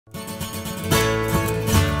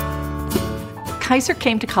Kaiser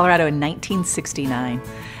came to Colorado in 1969,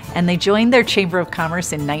 and they joined their Chamber of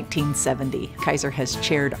Commerce in 1970. Kaiser has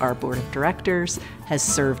chaired our board of directors, has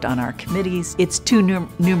served on our committees. It's too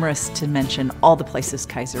numerous to mention all the places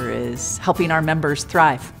Kaiser is helping our members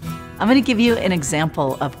thrive. I'm going to give you an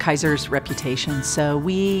example of Kaiser's reputation. So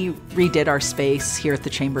we redid our space here at the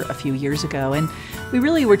Chamber a few years ago, and we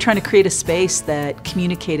really were trying to create a space that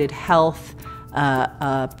communicated health,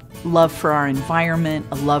 a love for our environment,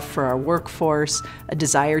 a love for our workforce, a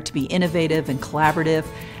desire to be innovative and collaborative.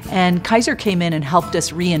 And Kaiser came in and helped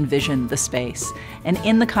us re-envision the space. And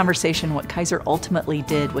in the conversation, what Kaiser ultimately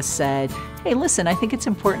did was said, hey, listen, I think it's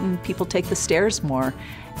important people take the stairs more.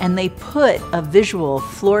 And they put a visual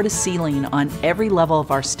floor to ceiling on every level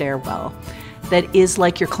of our stairwell that is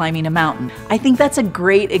like you're climbing a mountain. I think that's a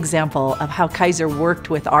great example of how Kaiser worked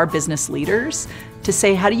with our business leaders to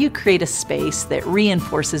say, how do you create a space that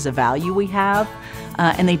reinforces a value we have?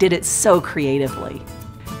 And they did it so creatively.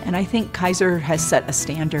 And I think Kaiser has set a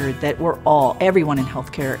standard that everyone in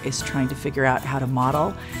healthcare is trying to figure out how to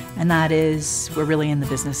model. And that is, we're really in the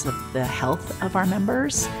business of the health of our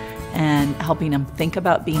members and helping them think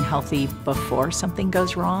about being healthy before something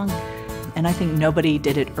goes wrong. And I think nobody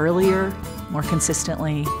did it earlier, more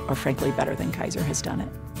consistently, or frankly better than Kaiser has done it.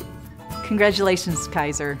 Congratulations,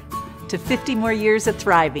 Kaiser, to 50 more years of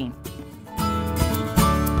thriving.